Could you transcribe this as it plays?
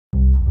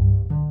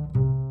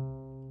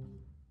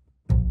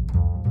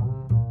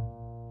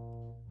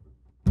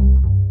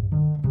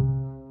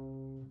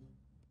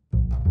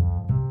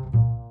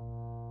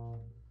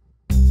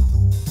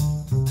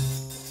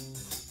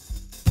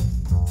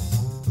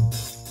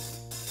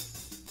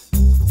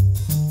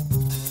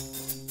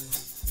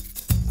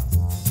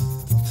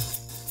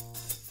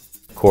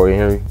Corey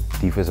Henry,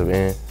 defensive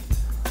end.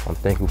 I'm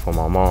thankful for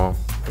my mom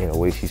and the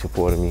way she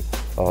supported me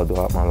all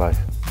throughout my life.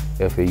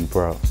 FAU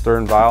Proud.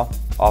 Stern Vile,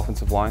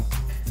 offensive line.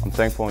 I'm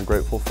thankful and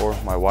grateful for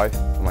my wife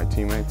and my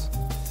teammates.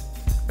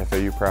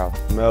 FAU Proud.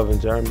 Melvin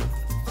German,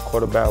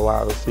 quarterback,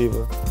 wide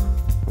receiver.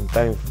 I'm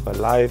thankful for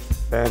life,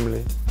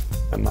 family,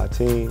 and my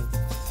team.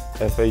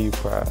 FAU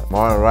Proud.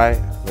 Martin Wright,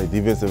 the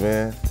defensive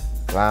end,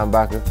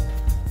 linebacker.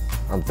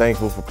 I'm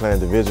thankful for playing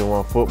Division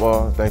I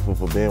football. I'm thankful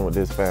for being with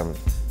this family.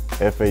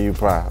 FAU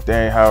Proud.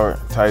 Daniel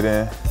Howard, tight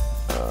end.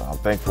 I'm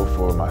thankful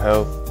for my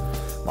health,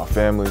 my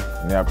family,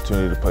 and the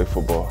opportunity to play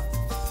football.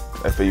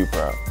 FAU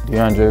Proud.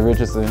 DeAndre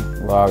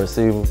Richardson, wide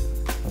receiver.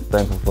 I'm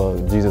thankful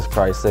for Jesus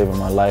Christ saving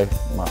my life,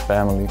 my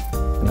family,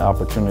 and the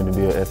opportunity to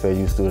be a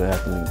FAU student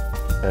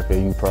athlete.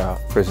 FAU Proud.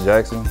 Chris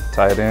Jackson,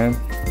 tight end,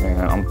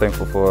 and I'm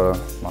thankful for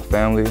my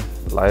family,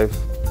 life,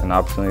 and the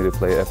opportunity to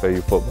play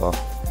FAU football.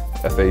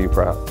 FAU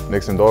Proud.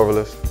 Nixon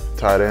Dorvalis,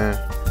 tight end.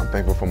 I'm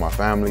thankful for my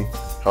family,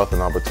 health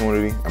and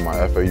opportunity, and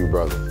my FAU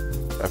brothers.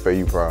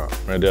 FAU Proud.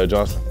 Randall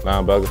Johnson,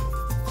 linebacker.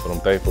 But I'm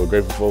thankful and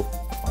grateful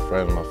for my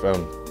friends and my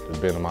family that's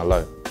been in my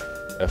life.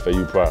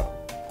 FAU Proud.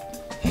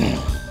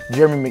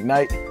 Jeremy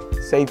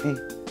McKnight, safety.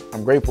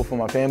 I'm grateful for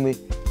my family,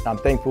 and I'm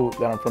thankful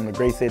that I'm from the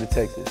great state of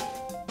Texas.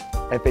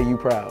 FAU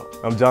Proud.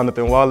 I'm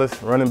Jonathan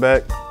Wallace, running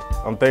back.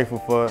 I'm thankful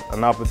for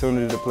an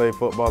opportunity to play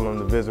football on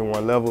the Division I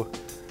level.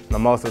 And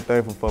I'm also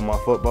thankful for my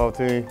football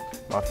team,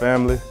 my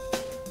family.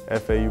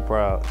 FAU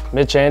Proud.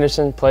 Mitch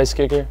Anderson, place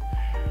kicker.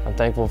 I'm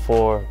thankful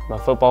for my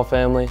football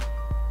family,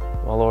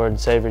 my Lord and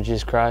Savior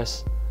Jesus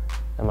Christ,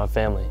 and my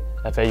family.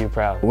 FAU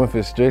Proud.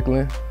 Winfield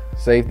Strickland,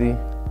 safety.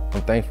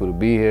 I'm thankful to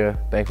be here,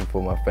 thankful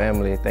for my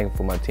family, thankful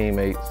for my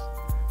teammates.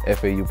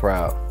 FAU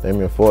Proud.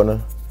 Damian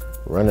Fortner,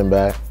 running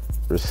back,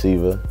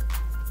 receiver,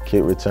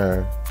 kick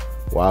return,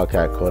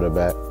 wildcat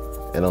quarterback,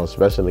 and on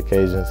special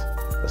occasions,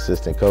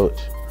 assistant coach.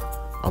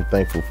 I'm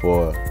thankful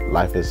for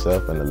life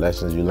itself and the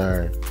lessons you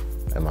learn,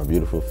 and my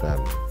beautiful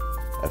family.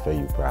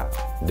 FAU Proud.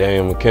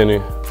 Daniel McKinney,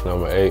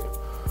 number 8,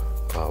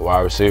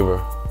 wide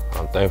receiver.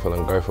 I'm thankful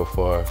and grateful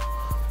for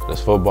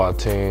this football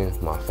team,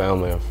 my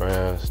family and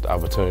friends, the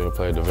opportunity to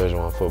play Division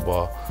I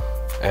football,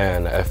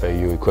 and the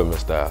FAU equipment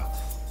staff.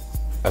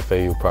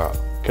 FAU Proud.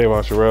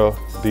 Kayvon Sherrill,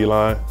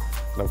 D-line.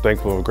 I'm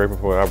thankful and grateful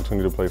for the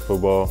opportunity to play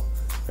football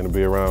and to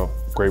be around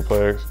great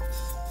players.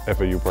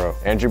 FAU Proud.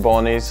 Andrew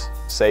Bolognese,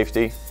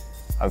 safety.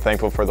 I'm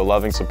thankful for the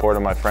loving support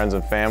of my friends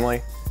and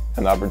family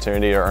and the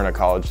opportunity to earn a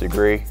college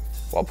degree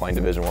while playing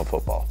Division I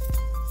football.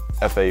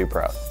 FAU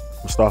Proud.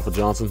 Mustafa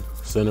Johnson,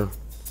 center.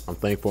 I'm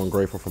thankful and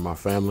grateful for my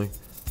family,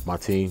 my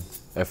team.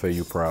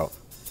 FAU Proud.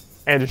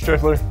 Andrew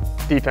Strickler,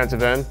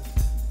 defensive end.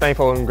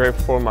 Thankful and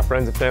grateful for my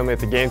friends and family at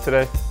the game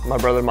today, my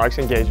brother Mike's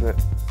engagement.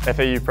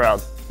 FAU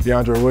Proud.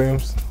 DeAndre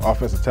Williams,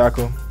 offensive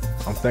tackle.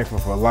 I'm thankful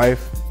for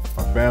life,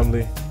 my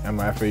family, and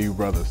my FAU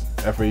brothers.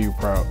 FAU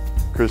Proud.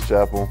 Chris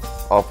Chappell,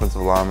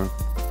 offensive lineman.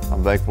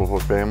 I'm thankful for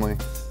family,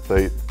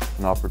 faith,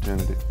 and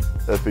opportunity.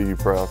 FAU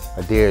Proud.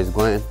 Darius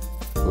Glenn,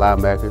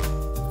 linebacker.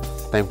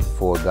 Thankful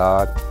for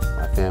God,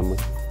 my family,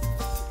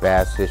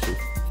 Bass Fisher,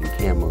 and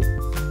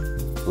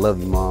Cameron. Love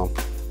you, Mom.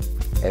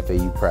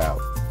 FAU Proud.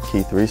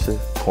 Keith Reese,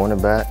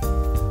 cornerback.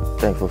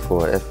 Thankful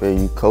for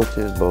FAU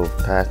coaches, both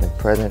past and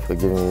present, for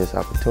giving me this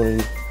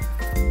opportunity.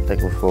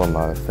 Thankful for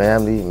my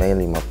family,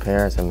 mainly my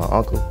parents and my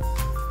uncle.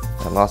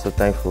 I'm also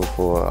thankful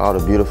for all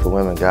the beautiful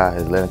women God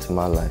has led into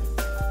my life.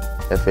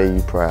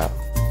 FAU Proud.